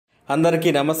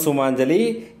Andarki Namasumanjali,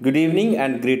 good evening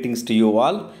and greetings to you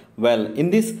all. Well, in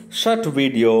this short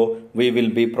video, we will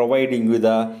be providing you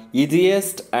the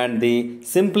easiest and the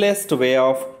simplest way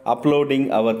of uploading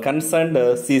our concerned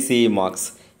CCE marks.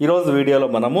 ఈ రోజు వీడియోలో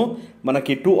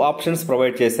మనకి 2 options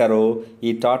provide చేశారు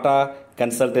ఈ Tata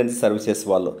consultancy services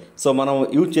వాళ్ళు. So మనం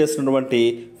use చేస్తున్నటువంటి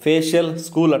facial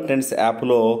school attendance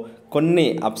యాప్లో కొన్ని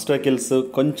అబ్స్టకిల్స్,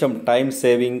 కొంచెం time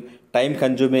saving, time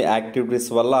consuming activities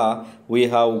valla we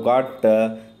have got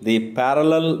the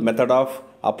parallel method of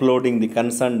uploading the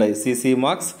concerned CCE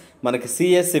marks. మనకి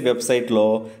CSE వెబ్సైట్లో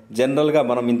జనరల్గా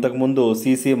మనం ఇంతకు ముందు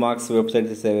CCE మార్క్స్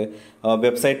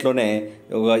వెబ్సైట్లోనే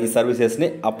ఈ సర్వీసెస్ని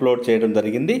అప్లోడ్ చేయడం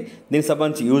జరిగింది. దీనికి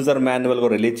సంబంధించి యూజర్ మాన్యువల్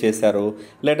కూడా రిలీజ్ చేశారు.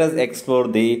 Let us explore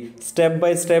the step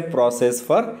by step process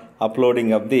for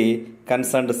uploading of the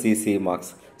concerned CCE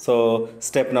marks. So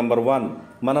step number 1,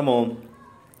 మనము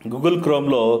గూగుల్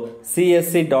క్రోమ్లో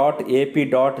csc.ap.gov.in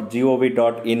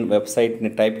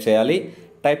వెబ్సైట్ని టైప్ చేయాలి.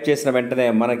 టైప్ చేసిన వెంటనే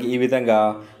మనకి ఈ విధంగా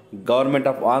government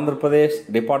of Andhra Pradesh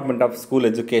department of school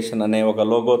education అనే ఒక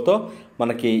లోగోతో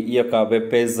మనకి ఈ యొక్క వెబ్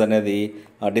పేజ్ అనేది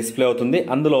డిస్ప్లే అవుతుంది.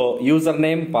 అందులో యూజర్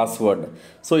నేమ్, పాస్వర్డ్.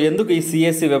 సో ఎందుకు ఈ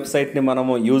CSE వెబ్సైట్ని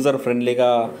మనము యూజర్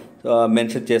ఫ్రెండ్లీగా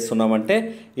మెన్షన్ చేస్తున్నామంటే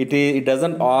it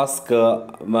doesn't ask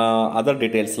other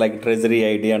details like treasury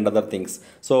ID and other things.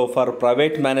 So for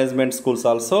private management schools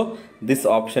also this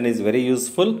option is very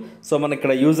useful. So మన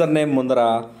ఇక్కడ యూజర్ నేమ్ ముందర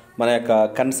మన యొక్క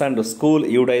concerned school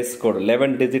UDISE code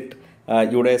 11 digit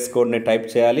UDISE కోడ్ని type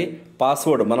చేయాలి.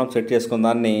 Password మనం set చేసుకున్న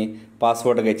దాన్ని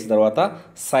పాస్వర్డ్గా ఇచ్చిన తర్వాత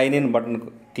సైన్ ఇన్ బటన్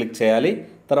క్లిక్ చేయాలి.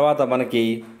 తర్వాత మనకి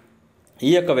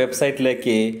ఈ యొక్క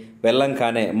వెబ్సైట్లోకి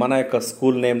వెళ్ళంగానే మన యొక్క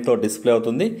స్కూల్ నేమ్తో డిస్ప్లే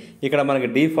అవుతుంది. ఇక్కడ మనకి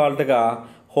డిఫాల్ట్గా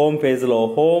హోమ్ పేజ్లో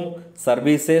హోమ్,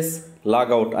 సర్వీసెస్,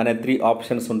 లాగౌట్ అనే 3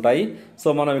 ఆప్షన్స్ ఉంటాయి. సో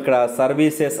మనం ఇక్కడ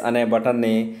సర్వీసెస్ అనే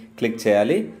బటన్ని క్లిక్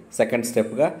చేయాలి. సెకండ్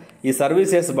స్టెప్గా ఈ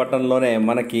సర్వీసెస్ బటన్లోనే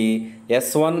మనకి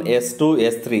S1, S2,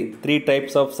 S3 3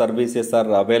 types of services are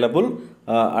available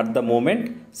at the moment.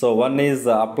 So one is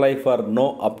apply for no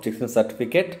objection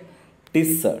certificate,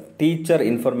 TIS teacher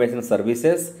information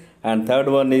services, and third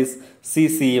one is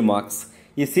CCE marks.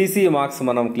 ఈ CCE marks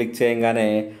మనం click చేయగానే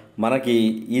మనకి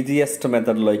easiest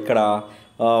మెథడ్లో ఇక్కడ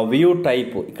view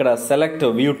type, ఇక్కడ select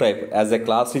view type. As a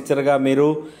class టీచర్గా మీరు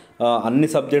అన్ని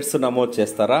సబ్జెక్ట్స్ నమోదు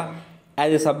చేస్తారా,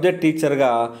 యాజ్ ఎ సబ్జెక్ట్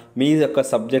టీచర్గా మీ యొక్క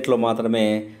సబ్జెక్ట్లో మాత్రమే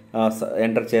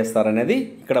ఎంటర్ చేస్తారనేది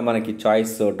ఇక్కడ మనకి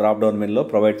చాయిస్ డ్రాప్ డౌన్ మెనూలో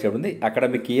ప్రొవైడ్ చేయబడింది.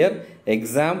 Academic year,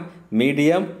 exam,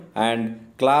 medium and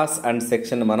class and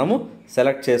section మనము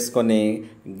సెలెక్ట్ చేసుకొని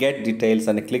గెట్ డీటెయిల్స్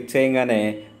అని క్లిక్ చేయగానే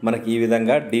మనకి ఈ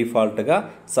విధంగా డిఫాల్ట్గా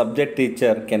subject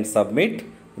teacher can submit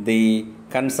the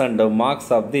concerned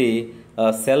marks of the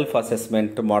self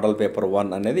assessment model paper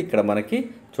 1 అనేది ఇక్కడ మనకి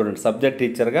చూడండి. సబ్జెక్ట్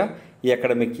టీచర్గా ఈ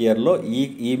అకాడమిక్ ఇయర్లో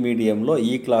ఈ మీడియంలో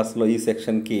ఈ క్లాస్లో ఈ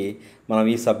సెక్షన్కి మనం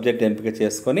ఈ సబ్జెక్ట్ ఎంపిక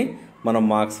చేసుకొని మనం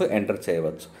మార్క్స్ ఎంటర్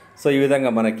చేయవచ్చు. సో ఈ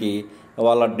విధంగా మనకి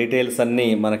వాళ్ళ డీటెయిల్స్ అన్నీ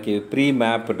మనకి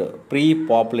ప్రీ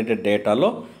పాపులేటెడ్ డేటాలో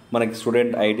మనకి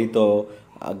స్టూడెంట్ ఐడితో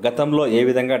గతంలో ఏ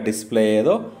విధంగా డిస్ప్లే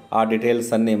అయ్యేదో ఆ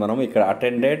డీటెయిల్స్ అన్నీ మనం ఇక్కడ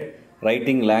attended,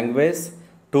 writing language,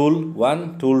 tool 1,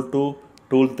 tool 2,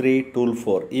 tool 3, tool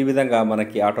 4 ఈ విధంగా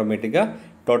మనకి ఆటోమేటిక్గా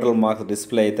టోటల్ మార్క్స్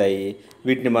డిస్ప్లే అవుతాయి.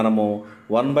 వీటిని మనము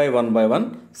 1 by 1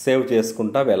 సేవ్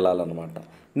చేసుకుంటా వెళ్ళాలన్నమాట.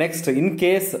 నెక్స్ట్, ఇన్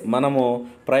కేస్ మనము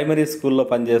ప్రైమరీ స్కూల్లో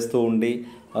పనిచేస్తూ ఉండి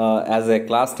యాజ్ ఏ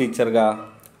క్లాస్ టీచర్గా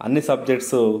అన్ని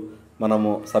సబ్జెక్ట్స్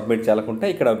మనము సబ్మిట్ చేయాలనుకుంటే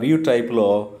ఇక్కడ వ్యూ టైప్లో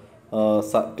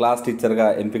క్లాస్ టీచర్గా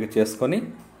ఎంపిక చేసుకొని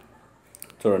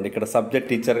చూడండి, ఇక్కడ సబ్జెక్ట్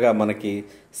టీచర్గా మనకి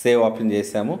సేవ్ ఆప్షన్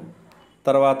చేసాము.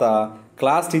 తర్వాత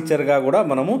క్లాస్ టీచర్గా కూడా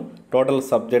మనము టోటల్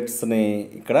సబ్జెక్ట్స్ని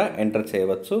ఇక్కడ ఎంటర్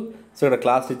చేయవచ్చు. సో ఇక్కడ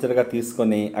క్లాస్ టీచర్గా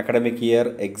తీసుకొని academic year,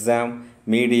 exam,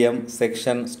 medium,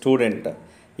 section, student,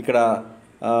 ఇక్కడ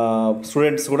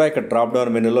స్టూడెంట్స్ కూడా ఇక్కడ డ్రాప్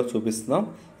డౌన్ మెనూలో చూపిస్తున్నాం.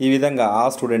 ఈ విధంగా ఆ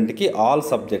స్టూడెంట్కి ఆల్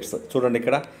సబ్జెక్ట్స్ చూడండి,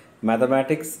 ఇక్కడ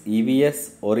mathematics, EVS,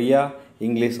 Oriya,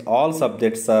 English all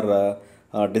subjects are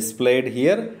displayed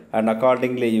here, and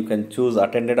accordingly you can choose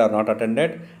attended or not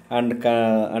attended,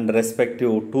 and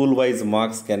respective tool wise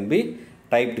marks can be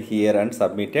typed here and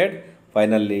submitted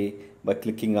finally by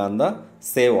clicking on the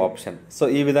save option. So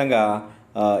ఈ విధంగా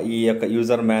ఈ యొక్క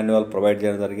user manual provide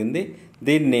చేయడం జరిగింది.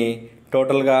 దీన్ని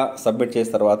టోటల్గా submit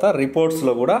చేసిన తర్వాత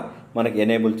రిపోర్ట్స్లో కూడా మనకి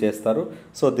ఎనేబుల్ చేస్తారు.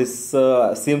 So this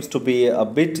seems to be a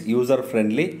bit user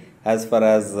friendly as for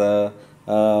as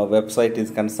website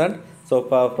is concerned. So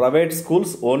for private schools,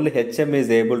 only HM is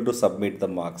able to submit the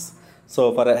marks. So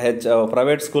for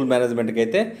private school management ki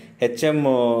aithe HM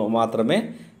maatrame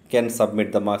can submit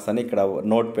the marks ani ikkada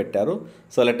note pettaru.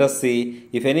 So let us see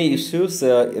if any issues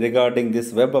regarding this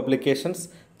web applications,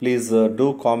 please do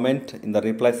comment in the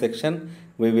reply section.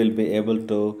 We will be able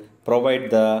to provide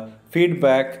the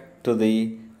feedback to the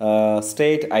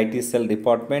state IT cell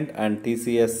department and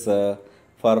TCS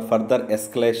for further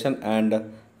escalation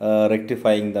and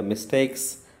rectifying the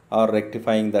mistakes or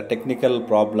rectifying the technical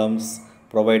problems,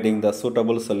 providing the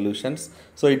suitable solutions.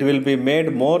 So it will be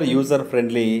made more user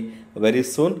friendly very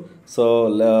soon. So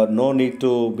no need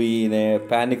to be in a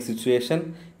panic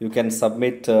situation. You can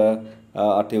submit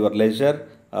at your leisure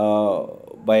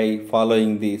by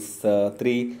following these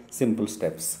three simple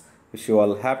steps. Wish you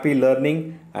all happy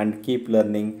learning and keep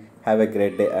learning. Have a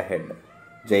great day ahead.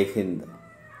 Jai Hind.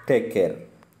 Take care.